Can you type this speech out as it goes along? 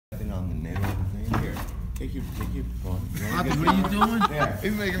on the middle of the thing. Here, take your phone. What are you doing? There.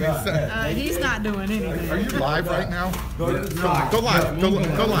 He's making me sad. He's not doing anything. Are you live right now? Go to the side. Go live. Go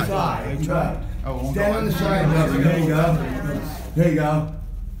live. Right. Oh, won't Stand go on the live. side. There you go. There you go.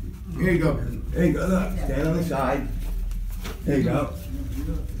 Here you go. There you go. Look. Stand on the side. There you go.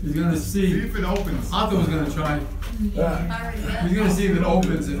 He's gonna See see. if it opens. Arthur was gonna try. He's gonna see if it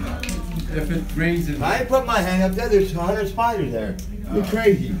opens and if it rains and. I put my hand up there. There's 100 spiders there. You're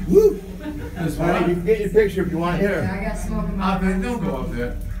crazy. Woo. That's All right, right. you can get your picture if you want here. I got smoke in my Arthur, don't go up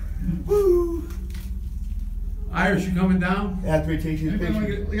there. Woo. Irish, you coming down? After he takes his Anybody wanna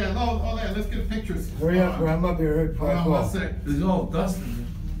picture. get, yeah, all that. Let's get pictures. Hurry up, or I'm up here. Hold on one sec. There's all dust in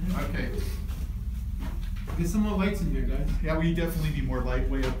there. Okay. Get some more lights in here, guys. Yeah, we definitely need more light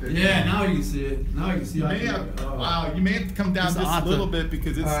way up there. Yeah, now you can see it. Now you can see. You may have, wow, you may have to come down It's just a Arthur. little bit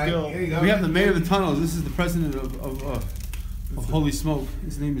because it's All right, still. here you go. We have the mayor of the tunnels. This is the president of Holy Smoke.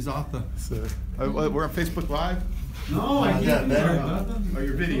 His name is Arthur. We're on Facebook Live. No, I How's can't. that better? Oh,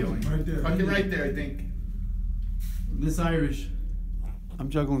 you're videoing. Right there. Okay, right there, I think. This Irish. I'm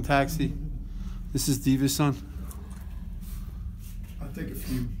juggling taxi. This is Diva's son. I'll take a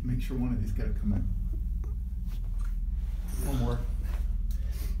few. Make sure one of these got to come in. One more.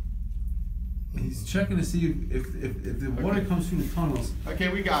 He's checking to see if the water comes through the tunnels. Okay,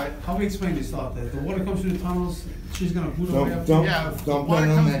 we got it. How we explain this thought that the water comes through the tunnels, she's gonna boot her way up. Don't- Yeah, if the don't water put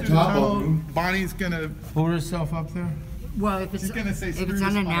it on comes that through the top tunnel, of them. Bonnie's gonna. Boot herself up there. Well, if it's She's gonna say, if "Screw it's the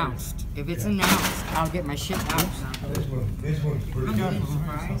unannounced, if it's announced, I'll get my shit out. This one's pretty good.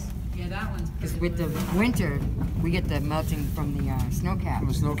 Yeah, that one's. Because with the winter, we get the melting from the snow caps. From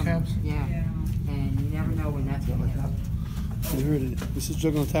the snow caps? Yeah, and you never know when that's gonna happen. You heard it. This is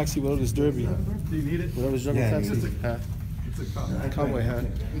juggling taxi without his derby. Do you need it? Without his juggling Yeah, taxi it's hat. It's a cup. Cowboy hat.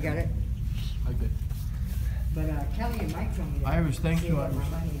 You got it? Okay. But Kelly and Mike told me that. Irish, thank you, Save up my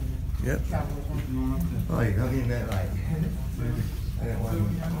Irish. money and Yep. travel with them. Going up there. Oh, you got me in that right. I didn't want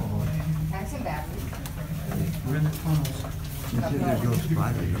to. Have some batteries. We're in the tunnels. There's no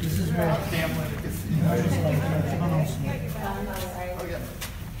spiders. This is where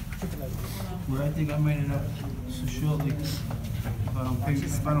where I think I might end up so shortly.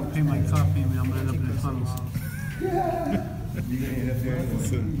 If I don't pay my car payment, I'm gonna end up in the tunnels.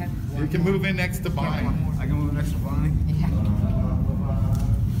 You can move in next to Bonnie. I can move next to Bonnie. Yeah.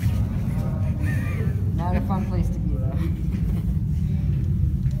 Not a fun place to be though.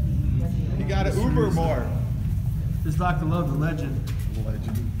 You gotta Uber more. This is Dr. Love, the legend.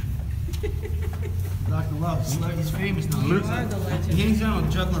 Dr. Love, he's famous now. He hangs around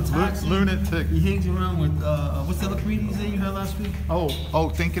with Juggling Taxi. Lunatic. He hangs around with, what's the other comedians that you had last week? Oh,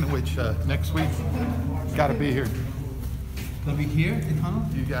 thinking of which, next week, gotta be here. They'll be here in Tunnel?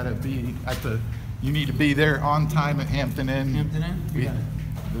 You gotta be you need to be there on time at Hampton Inn. Hampton Inn? We- Got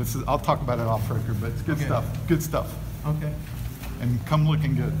it. I'll talk about it off record, but it's good Okay. stuff, good stuff. Okay. And come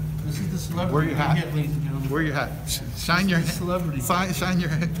looking good. This is the celebrity. Wear your hat. Here, ladies and gentlemen. Wear your hat. Shine your This is celebrity. Shine your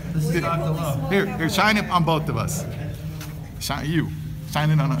hat. This is Dr. Love. Here, shine it on both of us. Shine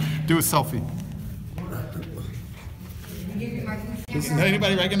it on do a selfie. Does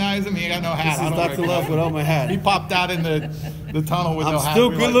anybody recognize him? He ain't got no hat. This is I don't Dr. recognize Love him. without my hat. He popped out in the tunnel with I'm no hat. still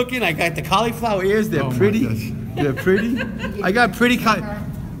We good like- looking. I got the cauliflower ears. They're Oh my pretty. gosh. They're pretty. I got pretty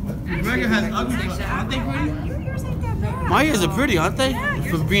Greg has ugly. Aren't they pretty? Yours ain't that bad. My ears are pretty, aren't they? Yeah,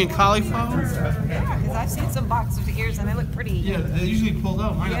 For being cauliflower. Yeah, because I've seen some box of ears and they look pretty. Yeah, they're usually pulled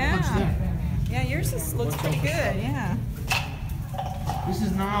out. Mine are punched Yeah. in. Yeah, yours looks pretty good. Yeah. This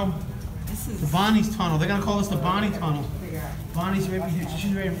is now This the is. Bonnie's tunnel. They're gonna call this the Bonnie tunnel. Bonnie's right here.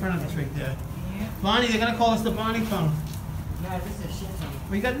 She's right in front of us right there. Bonnie, they're gonna call us the Bonnie tunnel. No, this is shit ton.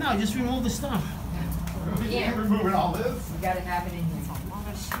 We got no. Just remove the stuff. Yeah. Removing all this. You gotta have it in here. A lot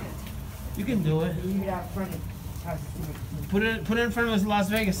of shit. You can do it. Leave it out front of the house. Put it in front of this Las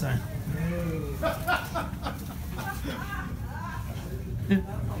Vegas sign.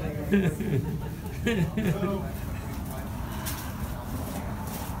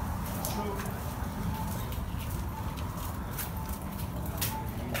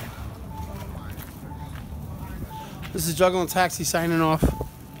 This is Juggling Taxi signing off.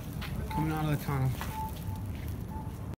 Coming out of the tunnel.